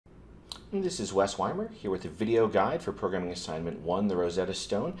This is Wes Weimer here with a video guide for Programming Assignment 1, the Rosetta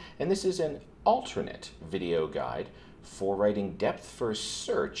Stone, and this is an alternate video guide for writing depth-first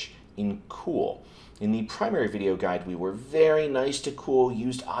search in COOL. In the primary video guide, we were very nice to COOL,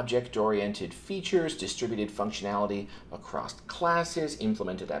 used object-oriented features, distributed functionality across classes,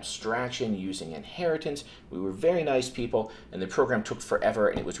 implemented abstraction using inheritance. We were very nice people, and the program took forever,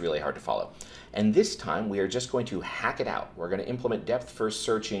 and it was really hard to follow. And this time, we are just going to hack it out. We're going to implement depth-first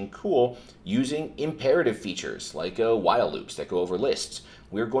search in COOL using imperative features, like while loops that go over lists.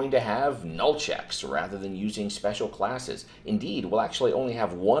 We're going to have null checks rather than using special classes. Indeed, we'll actually only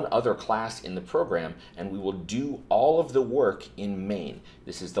have one other class in the program, and we will do all of the work in main.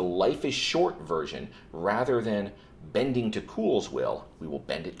 This is the life is short version. Rather than bending to COOL's will, we will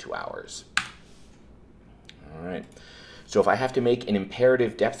bend it to ours. All right. So if I have to make an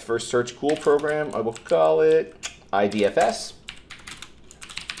imperative depth-first search COOL program, I will call it IDFS.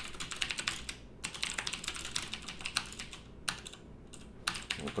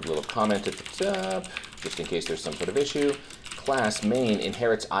 We'll put a little comment at the top, just in case there's some sort of issue. Class main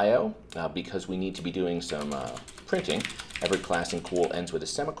inherits IO because we need to be doing some printing. Every class in COOL ends with a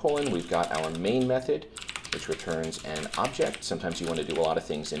semicolon. We've got our main method, which returns an object. Sometimes you want to do a lot of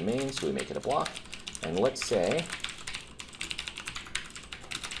things in main, so we make it a block. And let's say,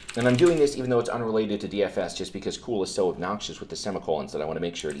 and I'm doing this even though it's unrelated to DFS, just because COOL is so obnoxious with the semicolons that I want to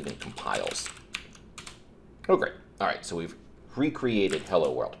make sure it even compiles. Oh, great. All right, so we've recreated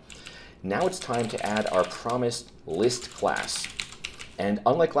Hello World. Now it's time to add our promised list class. And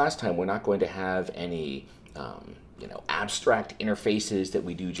unlike last time, we're not going to have any abstract interfaces that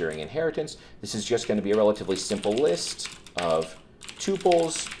we do during inheritance. This is just going to be a relatively simple list of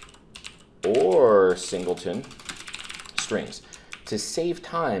tuples or singleton strings. To save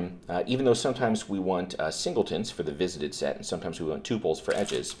time, even though sometimes we want singletons for the visited set and sometimes we want tuples for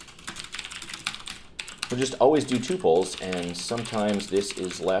edges, we'll just always do tuples, and sometimes this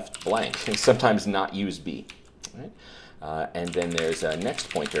is left blank, and sometimes not use B. Right? And then there's a next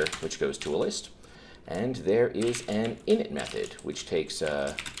pointer, which goes to a list. And there is an init method, which takes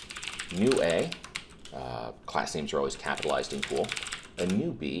new A, class names are always capitalized in COOL, a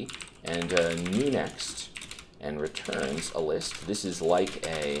new B, and a new next, and returns a list. This is like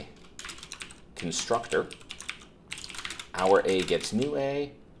a constructor. Our A gets new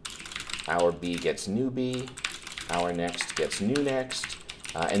A, our B gets new B, our next gets new next,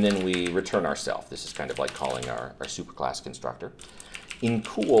 and then we return ourself. This is kind of like calling our superclass constructor. In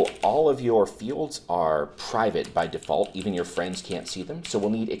COOL, all of your fields are private by default. Even your friends can't see them, so we'll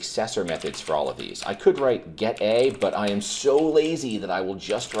need accessor methods for all of these. I could write get A, but I am so lazy that I will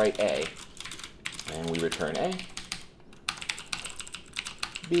just write A. And we return A,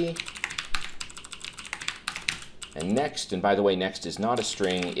 B, and next. And by the way, next is not a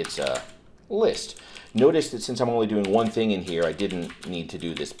string, it's a list. Notice that since I'm only doing one thing in here, I didn't need to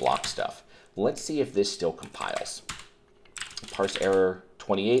do this block stuff. Let's see if this still compiles. Parse error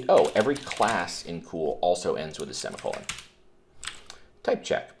 28. Oh, every class in COOL also ends with a semicolon. Type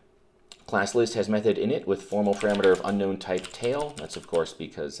check. Class list has method init with formal parameter of unknown type tail. That's of course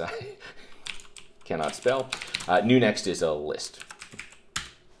because I cannot spell. New next is a list.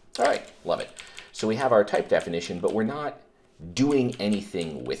 All right, love it. So we have our type definition, but we're not doing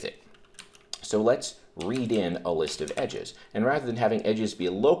anything with it. So let's read in a list of edges. And rather than having edges be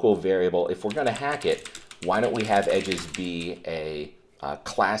a local variable, if we're going to hack it, why don't we have edges be a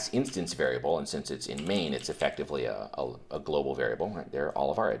class instance variable? And since it's in main, it's effectively a global variable. Right? There are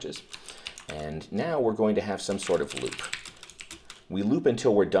all of our edges. And now we're going to have some sort of loop. We loop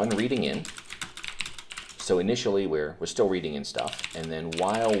until we're done reading in. So initially, we're still reading in stuff. And then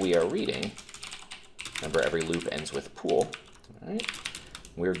while we are reading, remember every loop ends with pool. All right?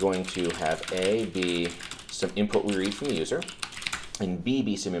 We're going to have A be some input we read from the user, and B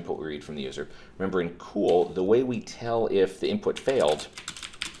be some input we read from the user. Remember, in COOL, the way we tell if the input failed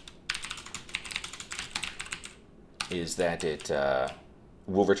is that it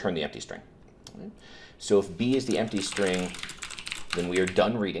will return the empty string. Right? So if B is the empty string, then we are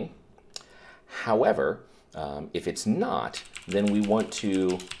done reading. However, if it's not, then we want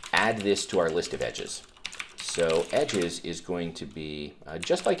to add this to our list of edges. So edges is going to be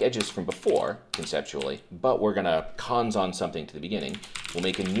just like edges from before, conceptually, but we're going to cons on something to the beginning. We'll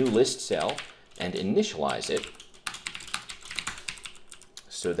make a new list cell and initialize it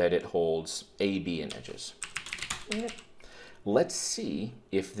so that it holds A, B in edges. Let's see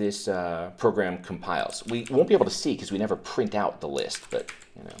if this program compiles. We won't be able to see because we never print out the list, but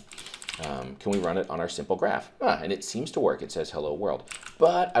can we run it on our simple graph? And it seems to work. It says hello world.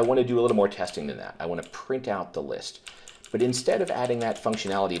 But I want to do a little more testing than that. I want to print out the list. But instead of adding that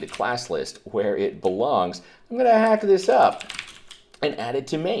functionality to class list where it belongs, I'm going to hack this up and add it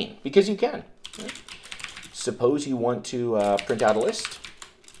to main, because you can. Right? Suppose you want to print out a list.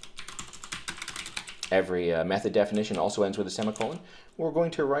 Every method definition also ends with a semicolon. We're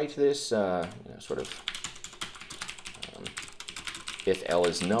going to write this sort of, if L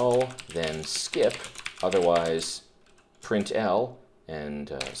is null, then skip, otherwise print L,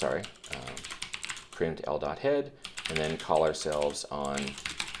 and, print L.head, and then call ourselves on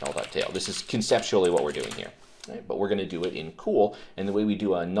L.tail. This is conceptually what we're doing here, right? But we're going to do it in cool, and the way we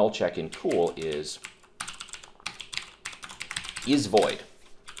do a null check in cool is void.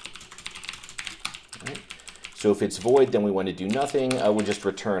 Right? So if it's void, then we want to do nothing. We'll just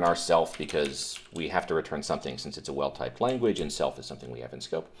return our self, because we have to return something since it's a well-typed language, and self is something we have in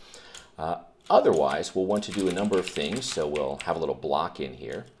scope. Otherwise, we'll want to do a number of things, so we'll have a little block in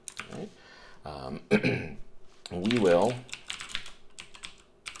here. Right? We will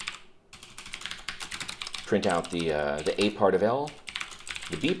print out the A part of L,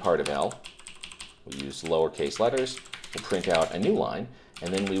 the B part of L. We'll use lowercase letters. We'll print out a new line,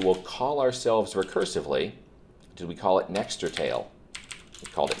 and then we will call ourselves recursively. Did we call it next or tail?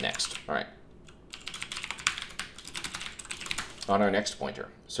 We called it next. All right. On our next pointer.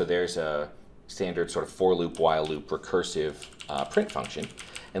 So there's a standard sort of for loop, while loop, recursive print function.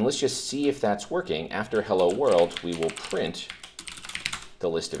 And let's just see if that's working. After hello world, we will print the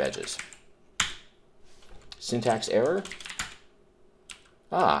list of edges. Syntax error.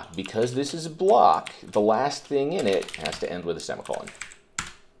 Because this is a block, the last thing in it has to end with a semicolon.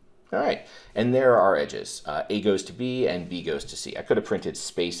 All right, and there are our edges. A goes to B and B goes to C. I could have printed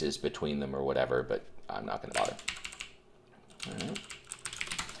spaces between them or whatever, but I'm not going to bother. All right.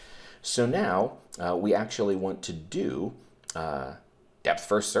 So now we actually want to do depth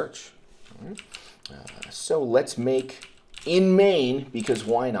first search. All right. So let's make in main, because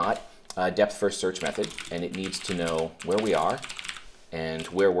why not, depth first search method, and it needs to know where we are and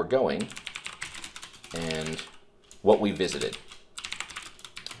where we're going and what we visited.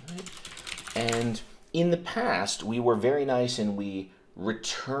 All right. And in the past, we were very nice and we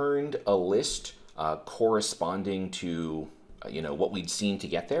returned a list corresponding to what we'd seen to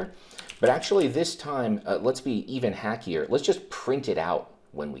get there. But actually this time, let's be even hackier. Let's just print it out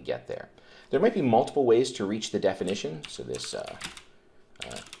when we get there. There might be multiple ways to reach the definition. So this,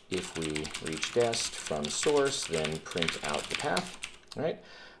 if we reach dest from source, then print out the path. All right.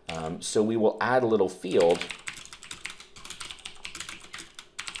 So we will add a little field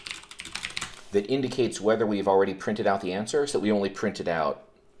that indicates whether we've already printed out the answer, so that we only print it out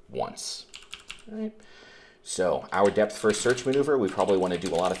once. All right. So our depth first search maneuver, we probably want to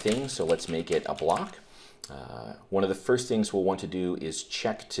do a lot of things, so let's make it a block. One of the first things we'll want to do is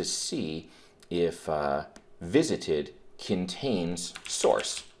check to see if visited contains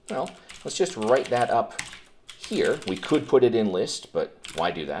source. Well, let's just write that up here. We could put it in list, but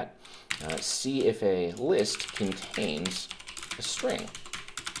why do that? See if a list contains a string.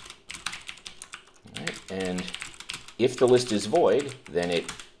 All right. And if the list is void, then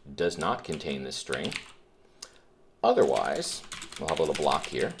it does not contain this string. Otherwise, we'll have a little block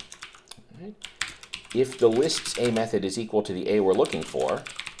here. All right. If the list's A method is equal to the A we're looking for,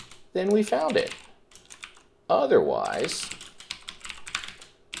 then we found it. Otherwise,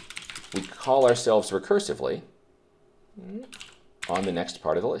 we call ourselves recursively on the next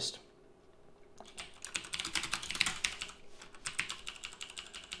part of the list.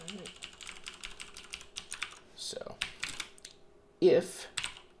 So, if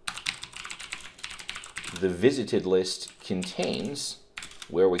the visited list contains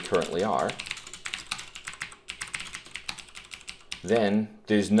where we currently are, then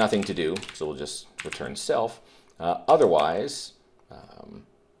there's nothing to do, so we'll just return self. Otherwise,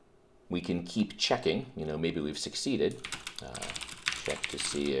 we can keep checking. Maybe we've succeeded. Check to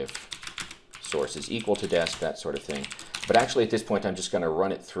see if source is equal to dest, that sort of thing. But actually, at this point, I'm just going to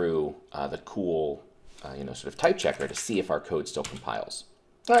run it through the cool, sort of type checker to see if our code still compiles.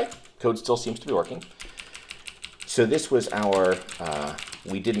 All right, code still seems to be working. So this was our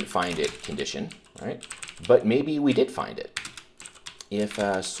we didn't find it condition, right? But maybe we did find it. If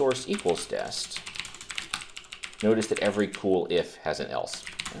source equals dest, notice that every cool if has an else.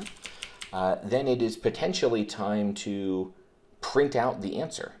 Right? Then it is potentially time to print out the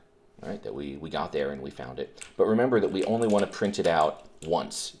answer, right? That we got there and we found it. But remember that we only want to print it out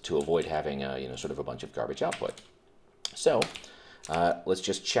once to avoid having sort of a bunch of garbage output. So let's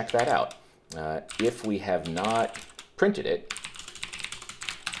just check that out. If we have not printed it,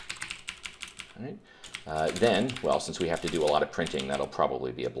 right? Then, well, since we have to do a lot of printing, that'll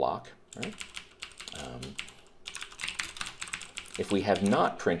probably be a block, right? If we have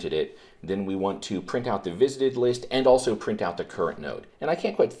not printed it, then we want to print out the visited list and also print out the current node. And I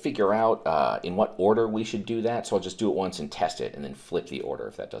can't quite figure out in what order we should do that, so I'll just do it once and test it and then flip the order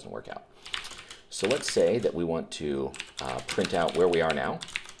if that doesn't work out. So let's say that we want to print out where we are now,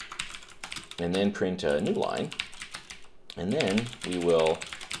 and then print a new line, and then we will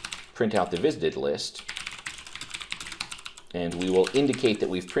print out the visited list, and we will indicate that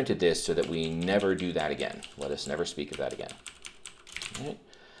we've printed this so that we never do that again. Let us never speak of that again. All right.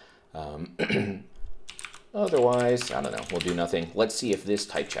 Otherwise, I don't know, we'll do nothing. Let's see if this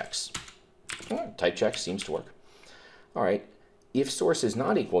type checks. Type check seems to work. All right, if source is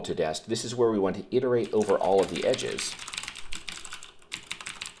not equal to dest, this is where we want to iterate over all of the edges.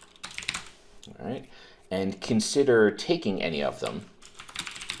 All right, and consider taking any of them.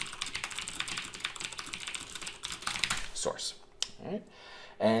 Source. All right,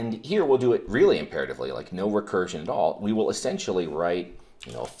 and here we'll do it really imperatively, like no recursion at all. We will essentially write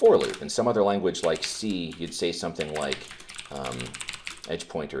a for loop. In some other language like C, you'd say something like edge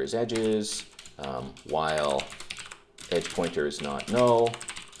pointer is edges, while edge pointer is not null,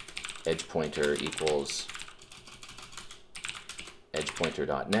 edge pointer equals edge pointer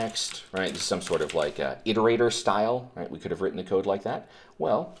dot next, right? This is some sort of like iterator style, right? We could have written the code like that.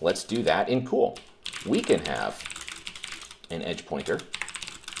 Well, let's do that in cool. We can have an edge pointer,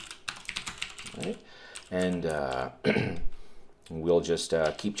 right? And we'll just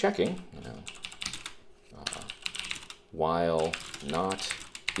keep checking, while not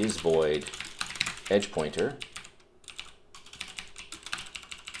is void edge pointer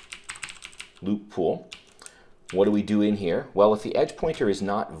loop pool. What do we do in here? Well, if the edge pointer is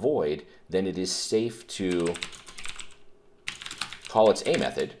not void, then it is safe to call its a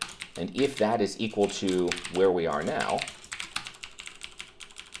method, and if that is equal to where we are now,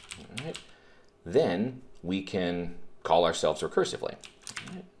 all right, then we can call ourselves recursively.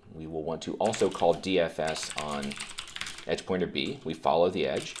 Right. We will want to also call DFS on edge pointer B. We follow the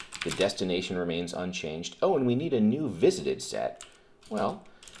edge. The destination remains unchanged. Oh, and we need a new visited set. Well,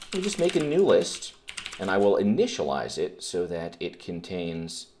 we just make a new list, and I will initialize it so that it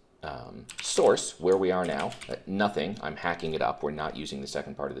contains source, where we are now, nothing. I'm hacking it up. We're not using the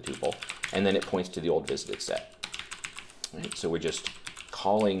second part of the tuple. And then it points to the old visited set. Right. So we're just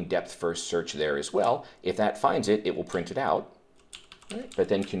calling depth first search there as well. If that finds it, it will print it out, right? But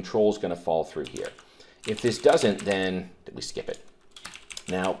then control is going to fall through here. If this doesn't, then we skip it.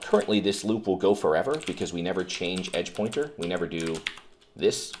 Now, currently this loop will go forever because we never change edge pointer. We never do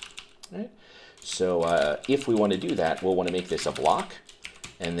this, right? So if we want to do that, we'll want to make this a block,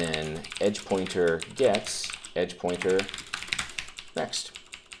 and then edge pointer gets edge pointer next.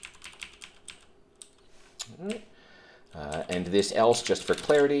 All right. And this else, just for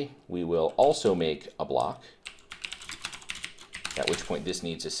clarity, we will also make a block, at which point this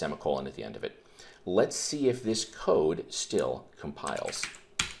needs a semicolon at the end of it. Let's see if this code still compiles.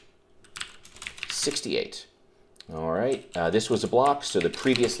 68. All right, this was a block, so the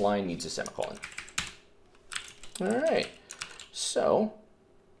previous line needs a semicolon. All right, so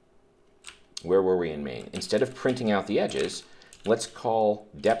where were we in main? Instead of printing out the edges, let's call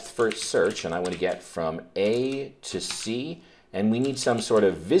depth first search, and I want to get from A to C, and we need some sort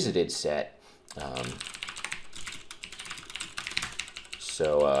of visited set.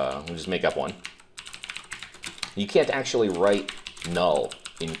 We'll just make up one. You can't actually write null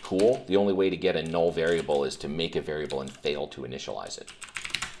in cool. The only way to get a null variable is to make a variable and fail to initialize it.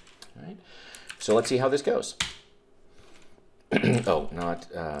 All right. So let's see how this goes. Oh, not...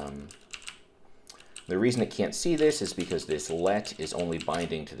 The reason it can't see this is because this let is only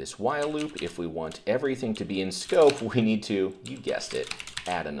binding to this while loop. If we want everything to be in scope, we need to, you guessed it,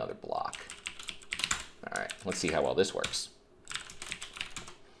 add another block. All right, let's see how well this works.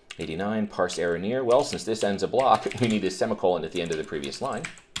 89, parse error near. Well, since this ends a block, we need a semicolon at the end of the previous line.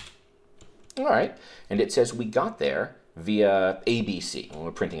 All right, and it says we got there via ABC. Well,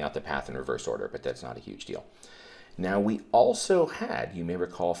 we're printing out the path in reverse order, but that's not a huge deal. Now, we also had, you may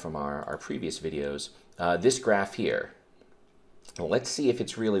recall from our previous videos, this graph here. Well, let's see if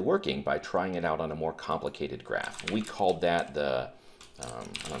it's really working by trying it out on a more complicated graph. We called that the,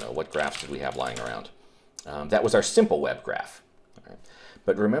 I don't know, what graphs did we have lying around? That was our simple web graph. All right.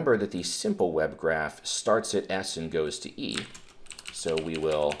 But remember that the simple web graph starts at S and goes to E. So we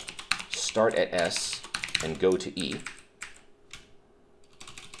will start at S and go to E.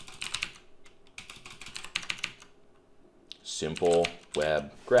 Simple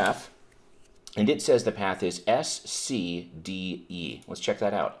web graph. And it says the path is S, C, D, E. Let's check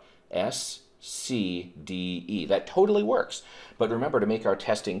that out. S, C, D, E. That totally works. But remember, to make our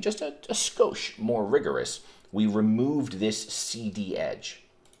testing just a skosh more rigorous, we removed this CD edge.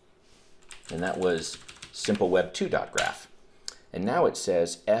 And that was simpleweb2.graph. And now it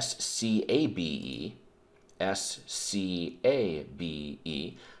says SCABE, SCABE.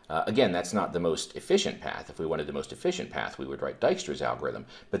 Again, that's not the most efficient path. If we wanted the most efficient path, we would write Dijkstra's algorithm.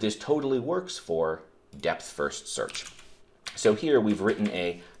 But this totally works for depth-first search. So here we've written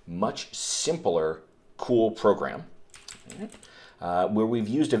a much simpler cool program where we've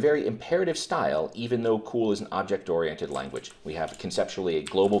used a very imperative style, even though cool is an object-oriented language. We have conceptually a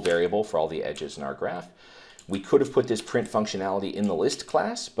global variable for all the edges in our graph. We could have put this print functionality in the list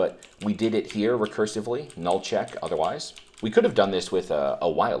class, but we did it here recursively, null check otherwise. We could have done this with a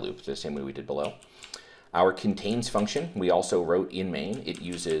while loop, the same way we did below. Our contains function, we also wrote in main. It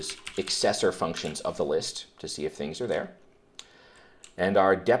uses accessor functions of the list to see if things are there. And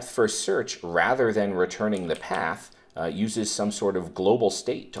our depth-first search, rather than returning the path, uses some sort of global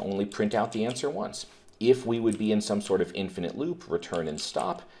state to only print out the answer once. If we would be in some sort of infinite loop, return and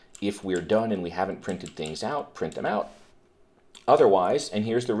stop. If we're done and we haven't printed things out, print them out. Otherwise, and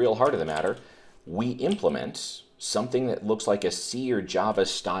here's the real heart of the matter, we implement something that looks like a C or Java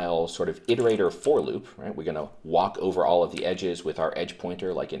style sort of iterator for loop, right? We're going to walk over all of the edges with our edge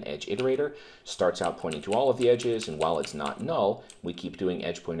pointer like an edge iterator. Starts out pointing to all of the edges, and while it's not null, we keep doing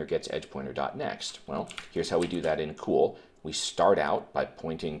edge pointer gets edge pointer dot next. Well, here's how we do that in cool. We start out by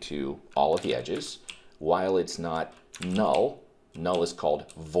pointing to all of the edges. While it's not null, null is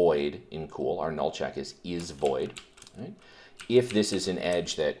called void in cool. Our null check is void. Right? If this is an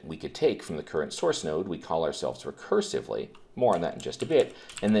edge that we could take from the current source node, we call ourselves recursively. More on that in just a bit.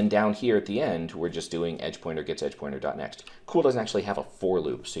 And then down here at the end, we're just doing edge pointer gets edge pointer dot next. Cool doesn't actually have a for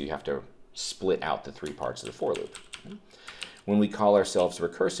loop, so you have to split out the three parts of the for loop. When we call ourselves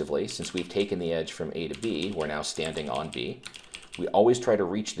recursively, since we've taken the edge from A to B, we're now standing on B. We always try to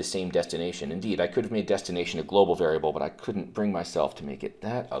reach the same destination. Indeed, I could have made destination a global variable, but I couldn't bring myself to make it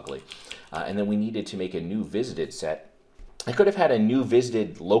that ugly. And then we needed to make a new visited set. I could have had a new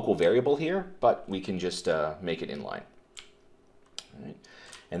visited local variable here, but we can just make it inline. All right.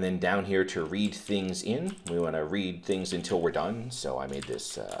 And then down here to read things in, we want to read things until we're done. So I made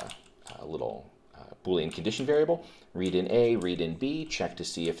this little Boolean condition variable. Read in A, read in B, check to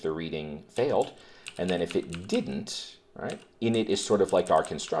see if the reading failed. And then if it didn't, right, init is sort of like our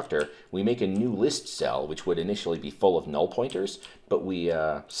constructor. We make a new list cell, which would initially be full of null pointers, but we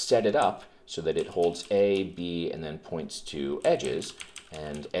set it up so that it holds A, B, and then points to edges,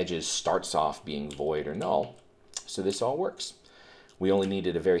 and edges starts off being void or null. So this all works. We only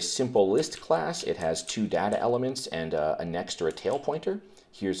needed a very simple list class. It has two data elements and a next or a tail pointer.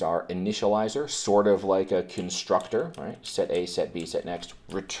 Here's our initializer, sort of like a constructor, right? Set A, set B, set next,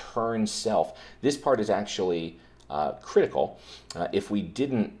 return self. This part is actually critical. If we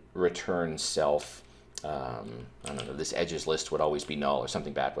didn't return self, I don't know, this edges list would always be null or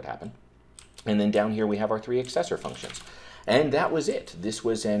something bad would happen. And then down here we have our three accessor functions. And that was it. This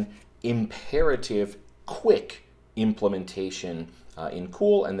was an imperative, quick implementation in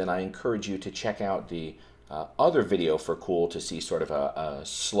Cool. And then I encourage you to check out the other video for Cool to see sort of a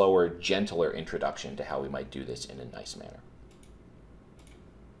slower, gentler introduction to how we might do this in a nice manner.